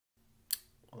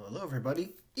Well, hello, everybody.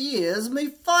 Here's me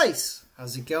face.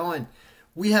 How's it going?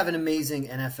 We have an amazing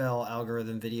NFL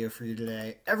algorithm video for you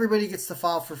today. Everybody gets to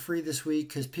file for free this week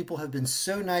because people have been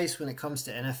so nice when it comes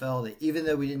to NFL that even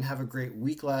though we didn't have a great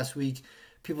week last week,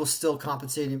 people still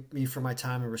compensated me for my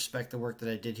time and respect the work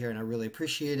that I did here, and I really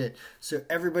appreciate it. So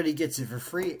everybody gets it for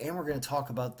free, and we're going to talk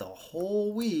about the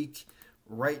whole week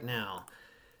right now.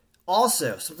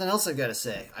 Also, something else I've got to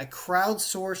say. I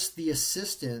crowdsourced the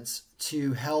assistants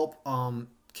to help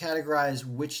categorize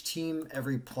which team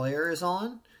every player is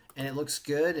on, and it looks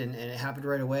good, and it happened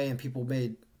right away, and people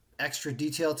made extra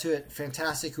detail to it.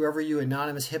 Fantastic. Whoever you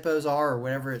anonymous hippos are, or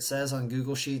whatever it says on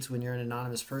Google Sheets when you're an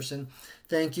anonymous person,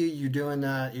 thank you. You're doing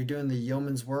the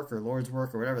yeoman's work or Lord's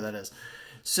work or whatever that is.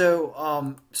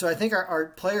 So so I think our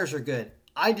players are good.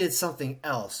 I did something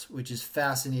else, which is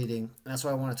fascinating, and that's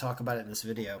why I want to talk about it in this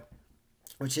video,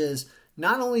 which is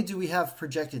not only do we have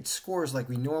projected scores like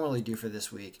we normally do for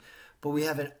this week, but we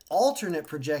have an alternate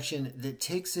projection that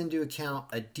takes into account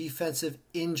a defensive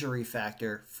injury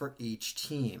factor for each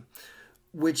team,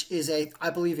 which is,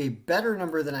 I believe, a better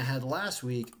number than I had last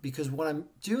week, because what I'm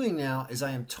doing now is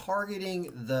I am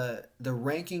targeting the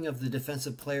ranking of the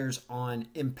defensive players on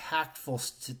impactful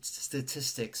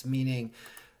statistics, meaning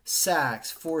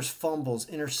sacks, forced fumbles,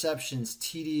 interceptions,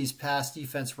 TDs, pass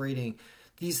defense rating,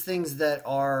 these things that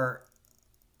are,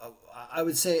 I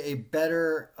would say, a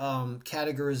better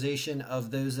categorization of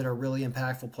those that are really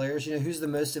impactful players. You know, who's the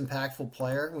most impactful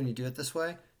player when you do it this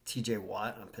way? TJ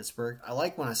Watt on Pittsburgh. I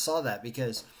like when I saw that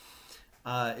because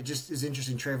it just is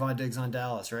interesting. Trayvon Diggs on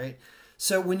Dallas, right?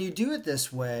 So when you do it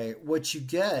this way, what you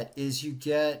get is you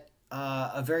get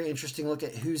a very interesting look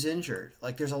at who's injured.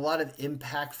 Like, there's a lot of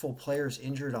impactful players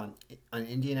injured on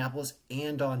Indianapolis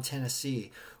and on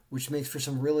Tennessee, which makes for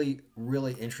some really,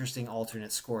 really interesting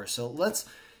alternate scores. So let's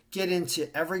get into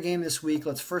every game this week.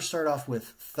 Let's first start off with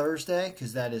Thursday,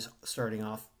 because that is starting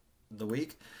off the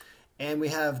week. And we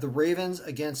have the Ravens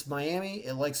against Miami.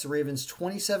 It likes the Ravens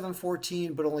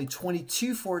 27-14, but only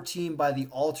 22-14 by the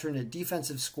alternate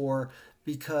defensive score,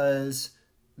 because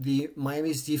the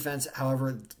Miami's defense,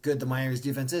 however good the Miami's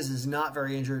defense is not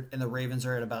very injured, and the Ravens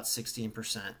are at about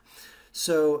 16%.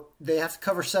 So they have to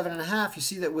cover 7.5. You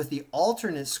see that with the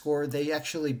alternate score, they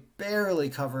actually barely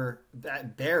cover,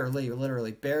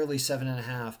 literally barely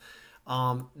 7.5.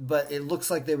 But it looks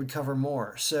like they would cover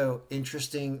more. So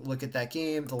interesting look at that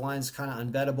game. The line's kind of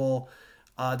unbettable.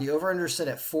 The over/under is set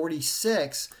at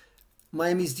 46.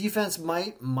 Miami's defense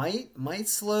might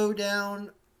slow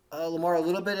down Lamar a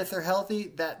little bit if they're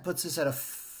healthy. That puts us at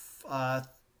a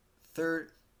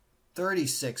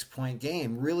 36-point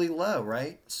game, really low,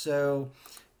 right? So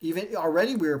even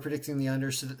already we were predicting the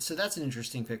under, so that's an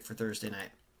interesting pick for Thursday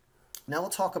night. Now we'll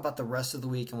talk about the rest of the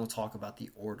week, and we'll talk about the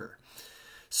order.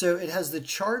 So it has the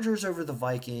Chargers over the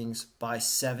Vikings by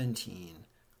 17.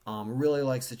 Really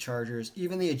likes the Chargers.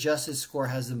 Even the adjusted score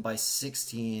has them by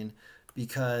 16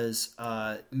 because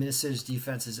Minnesota's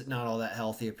defense is not all that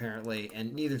healthy apparently,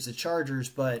 and neither is the Chargers,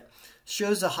 but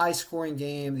shows a high-scoring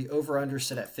game. The over/under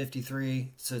set at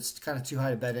 53, so it's kind of too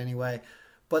high to bet anyway.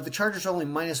 But the Chargers are only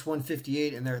minus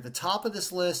 158, and they're at the top of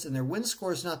this list, and their win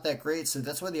score is not that great, so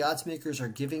that's why the odds makers are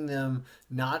giving them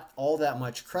not all that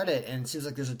much credit, and it seems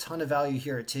like there's a ton of value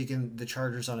here at taking the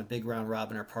Chargers on a big round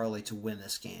robin or parlay to win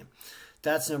this game.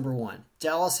 That's number one.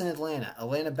 Dallas and Atlanta.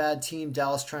 Atlanta, bad team.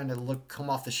 Dallas trying to come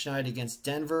off the schneid against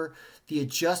Denver. The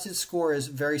adjusted score is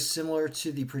very similar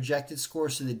to the projected score,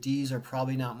 so the Ds are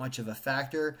probably not much of a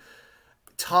factor.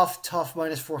 Tough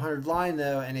minus 400 line,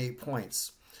 though, and 8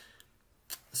 points.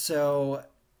 So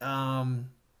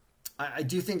I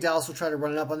do think Dallas will try to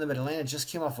run it up on them, but Atlanta just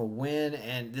came off a win,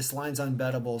 and this line's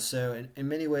unbettable. So in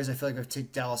many ways, I feel like I've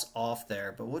taken Dallas off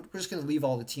there. But we're just going to leave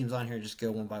all the teams on here and just go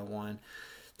one by one.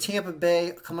 Tampa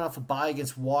Bay coming off a bye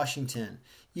against Washington.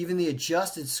 Even the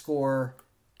adjusted score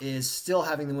is still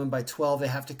having them win by 12. They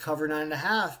have to cover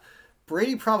 9.5.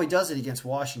 Brady probably does it against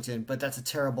Washington, but that's a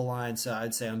terrible line, so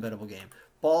I'd say unbettable game.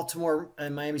 Baltimore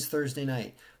and Miami's Thursday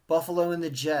night. Buffalo and the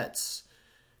Jets.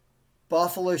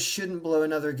 Buffalo shouldn't blow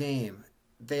another game.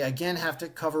 They again have to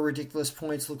cover ridiculous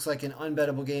points. Looks like an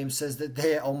unbettable game. Says that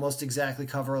they almost exactly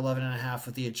cover 11.5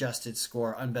 with the adjusted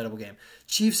score. Unbettable game.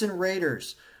 Chiefs and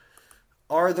Raiders.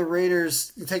 Are the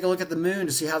Raiders, take a look at the moon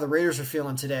to see how the Raiders are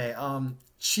feeling today.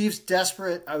 Chiefs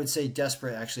desperate, I would say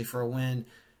desperate actually for a win,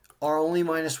 are only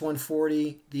minus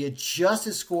 140. The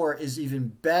adjusted score is even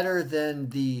better than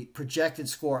the projected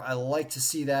score. I like to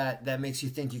see that. That makes you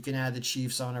think you can add the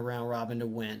Chiefs on a round robin to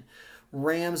win.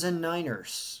 Rams and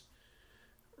Niners.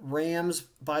 Rams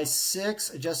by 6,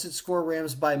 adjusted score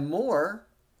Rams by more.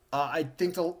 I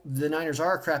think the Niners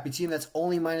are a crappy team. That's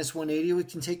only minus 180. We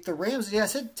can take the Rams. Yeah, I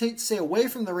said stay away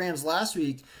from the Rams last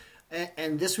week.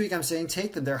 And this week I'm saying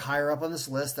take them. They're higher up on this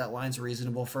list. That line's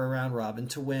reasonable for a round robin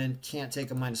to win. Can't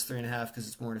take a minus 3.5 because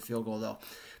it's more than a field goal, though.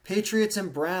 Patriots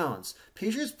and Browns.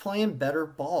 Patriots playing better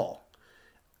ball.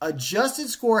 Adjusted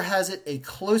score has it a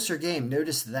closer game.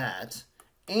 Notice that.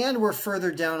 And we're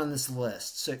further down on this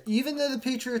list. So even though the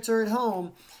Patriots are at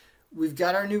home, we've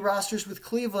got our new rosters with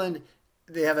Cleveland.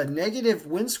 They have a negative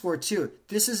win score too.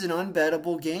 This is an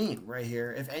unbettable game right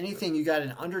here. If anything, you got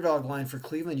an underdog line for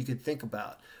Cleveland you could think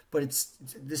about. But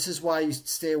this is why you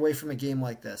stay away from a game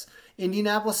like this.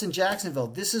 Indianapolis and Jacksonville.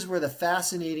 This is where the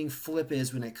fascinating flip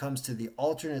is when it comes to the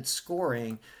alternate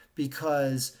scoring,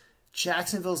 because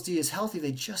Jacksonville's D is healthy.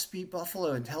 They just beat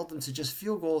Buffalo and held them to just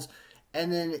field goals.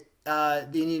 And then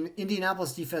the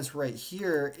Indianapolis defense right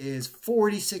here is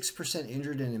 46%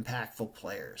 injured and impactful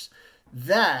players.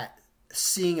 That,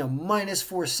 seeing a minus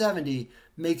 470,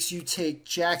 makes you take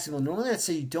Jacksonville. Normally I'd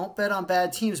say you don't bet on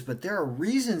bad teams, but there are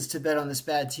reasons to bet on this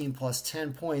bad team plus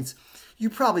 10 points. You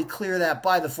probably clear that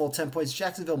by the full 10 points.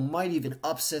 Jacksonville might even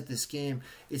upset this game.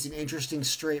 It's an interesting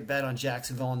straight bet on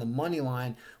Jacksonville on the money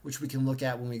line, which we can look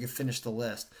at when we finish the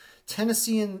list.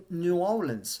 Tennessee and New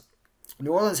Orleans.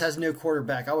 New Orleans has no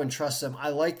quarterback. I wouldn't trust them. I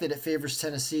like that it favors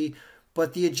Tennessee,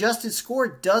 but the adjusted score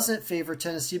doesn't favor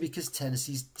Tennessee because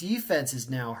Tennessee's defense is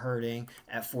now hurting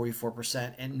at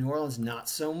 44%, and New Orleans not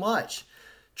so much.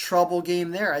 Trouble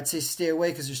game there. I'd say stay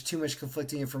away because there's too much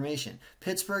conflicting information.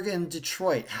 Pittsburgh and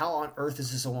Detroit. How on earth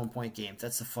is this a 1-point game?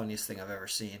 That's the funniest thing I've ever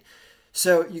seen.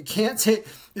 So you can't take,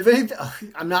 if anything,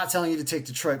 I'm not telling you to take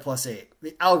Detroit plus 8.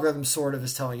 The algorithm sort of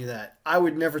is telling you that. I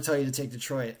would never tell you to take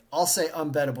Detroit. I'll say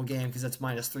unbettable game because that's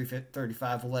minus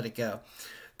 335. We'll let it go.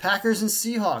 Packers and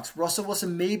Seahawks. Russell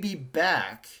Wilson may be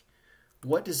back.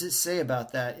 What does it say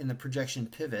about that in the projection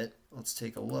pivot? Let's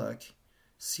take a look.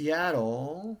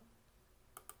 Seattle.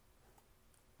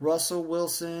 Russell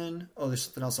Wilson. Oh, there's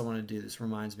something else I want to do. This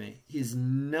reminds me. He is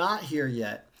not here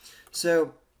yet.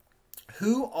 So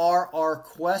who are our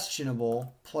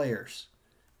questionable players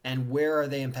and where are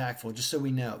they impactful? Just so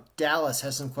we know. Dallas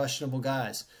has some questionable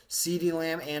guys. CeeDee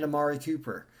Lamb and Amari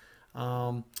Cooper.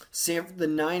 The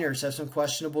Niners have some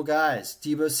questionable guys.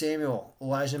 Deebo Samuel,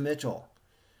 Elijah Mitchell.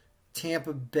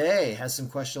 Tampa Bay has some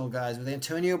questionable guys with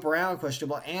Antonio Brown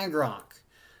questionable and Gronk.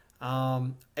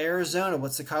 Arizona,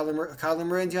 what's the Kyler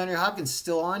Murray and DeAndre Hopkins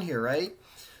still on here, right?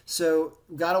 So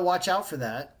we've got to watch out for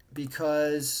that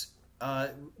because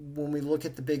when we look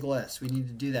at the big list, we need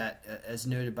to do that as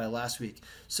noted by last week.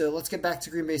 So let's get back to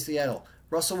Green Bay, Seattle.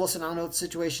 Russell Wilson, I don't know what the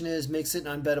situation is. Makes it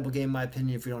an unbettable game, in my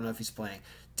opinion, if we don't know if he's playing.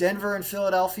 Denver and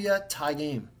Philadelphia, tie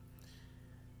game.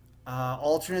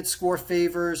 Alternate score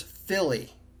favors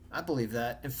Philly. I believe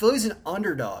that. And Philly's an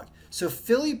underdog. So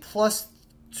Philly plus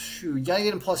 2, you got to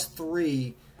get him plus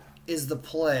 3 is the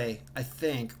play, I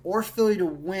think. Or Philly to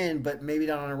win, but maybe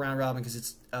not on a round robin because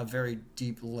it's a very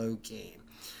deep, low game.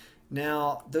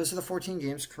 Now, those are the 14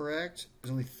 games, correct?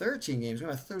 There's only 13 games. I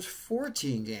thought there's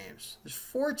 14 games. There's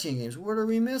 14 games. What are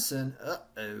we missing?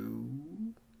 Uh-oh.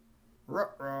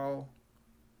 Ruh-roh.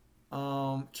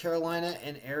 Carolina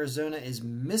and Arizona is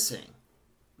missing.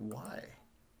 Why?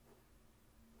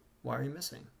 Why are you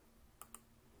missing?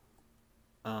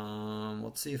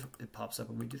 Let's see if it pops up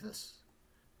when we do this.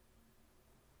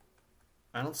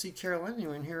 I don't see Carolina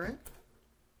anywhere in here, right?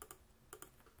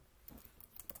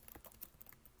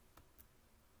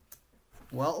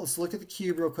 Well, let's look at the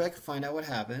cube real quick and find out what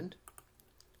happened.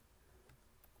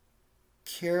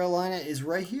 Carolina is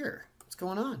right here. What's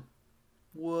going on?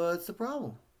 What's the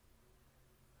problem?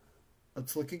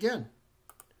 Let's look again.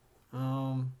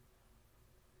 Am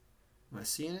I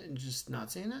seeing it and just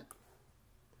not seeing it?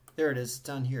 There it is. It's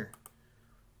down here.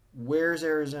 Where's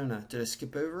Arizona? Did I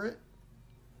skip over it?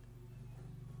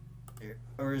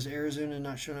 Or is Arizona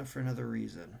not showing up for another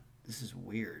reason? This is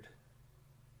weird.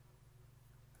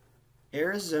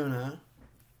 Arizona.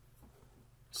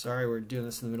 Sorry, we're doing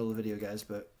this in the middle of the video, guys,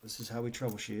 but this is how we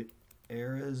troubleshoot.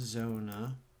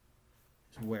 Arizona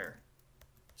is where?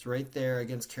 It's right there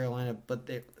against Carolina,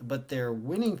 but their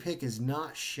winning pick is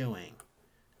not showing.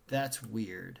 That's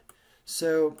weird.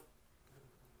 So,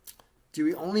 do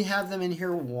we only have them in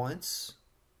here once?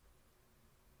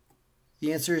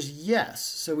 The answer is yes.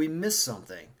 So we missed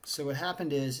something. So what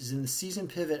happened is in the season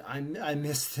pivot, I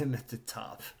missed them at the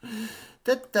top.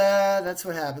 That's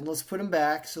what happened. Let's put them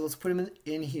back. So let's put them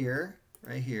in here,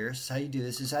 right here. This is how you do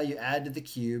this. This is how you add to the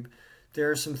cube. There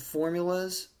are some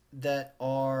formulas that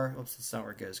are, oops, that's not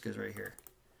where it goes. It goes right here.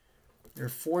 There are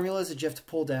formulas that you have to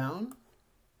pull down,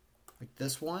 like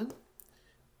this one,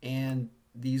 and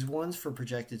these ones for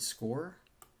projected score.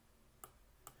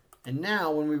 And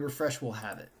now when we refresh, we'll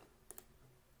have it.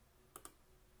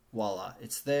 Voila,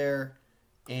 it's there.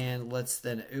 And let's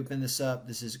then open this up.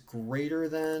 This is greater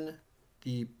than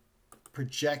the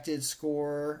projected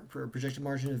score, projected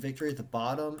margin of victory at the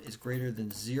bottom is greater than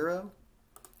 0.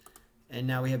 And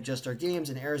now we have just our games,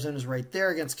 and Arizona's right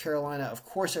there against Carolina. Of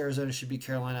course, Arizona should beat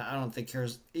Carolina. I don't think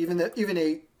even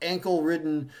a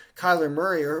ankle-ridden Kyler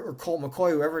Murray or Colt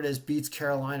McCoy, whoever it is, beats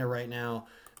Carolina right now.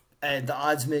 And the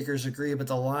odds makers agree, but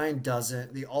the line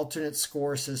doesn't. The alternate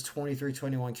score says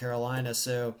 23-21 Carolina,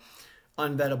 so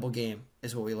unbettable game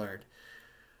is what we learned.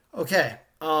 Okay,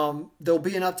 there'll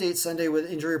be an update Sunday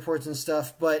with injury reports and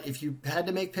stuff, but if you had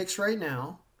to make picks right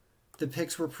now, the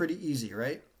picks were pretty easy,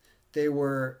 right? They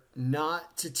were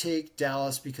not to take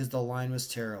Dallas because the line was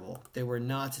terrible. They were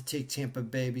not to take Tampa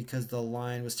Bay because the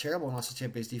line was terrible, and also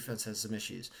Tampa Bay's defense has some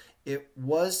issues. It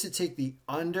was to take the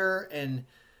under, and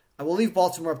I will leave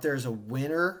Baltimore up there as a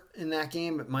winner in that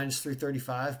game at minus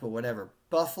 335, but whatever.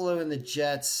 Buffalo and the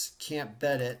Jets, can't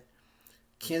bet it.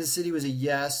 Kansas City was a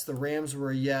yes. The Rams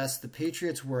were a yes. The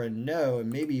Patriots were a no, and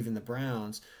maybe even the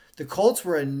Browns. The Colts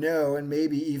were a no, and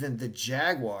maybe even the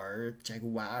Jaguars.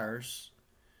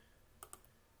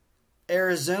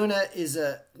 Arizona is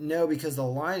a no because the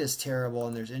line is terrible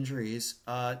and there's injuries.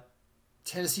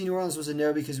 Tennessee, New Orleans was a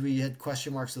no because we had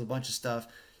question marks with a bunch of stuff.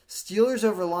 Steelers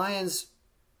over Lions,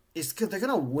 they're going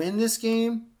to win this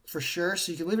game for sure,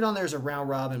 so you can leave it on there as a round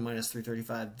robin minus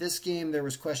 335. This game, there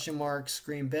was question marks,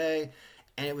 Green Bay,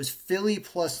 and it was Philly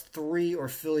 +3 or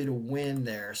Philly to win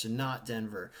there, so not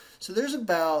Denver. So there's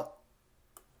about,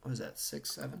 what is that,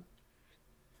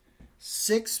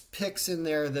 6 picks in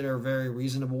there that are very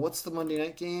reasonable. What's the Monday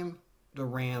night game? The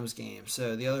Rams game.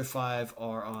 So the other 5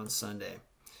 are on Sunday.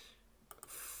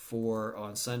 4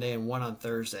 on Sunday and 1 on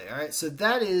Thursday. All right, so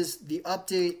that is the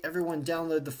update. Everyone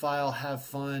download the file. Have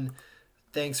fun.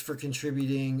 Thanks for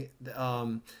contributing.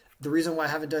 The reason why I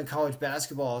haven't done college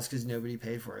basketball is because nobody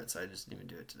paid for it, so I just didn't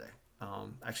even do it today.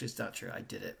 Actually, it's not true. I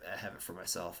did it. I have it for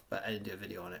myself, but I didn't do a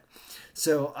video on it.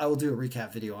 So I will do a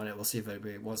recap video on it. We'll see if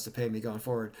anybody wants to pay me going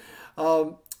forward.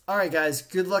 All right, guys.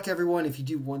 Good luck, everyone. If you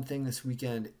do one thing this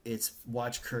weekend, it's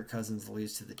watch Kirk Cousins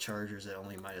lose to the Chargers at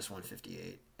only minus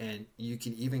 158. And you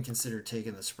can even consider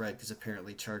taking the spread because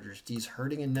apparently Chargers D's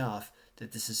hurting enough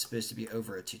that this is supposed to be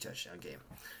over a 2-touchdown game.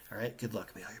 All right, good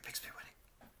luck. May all your picks be winning.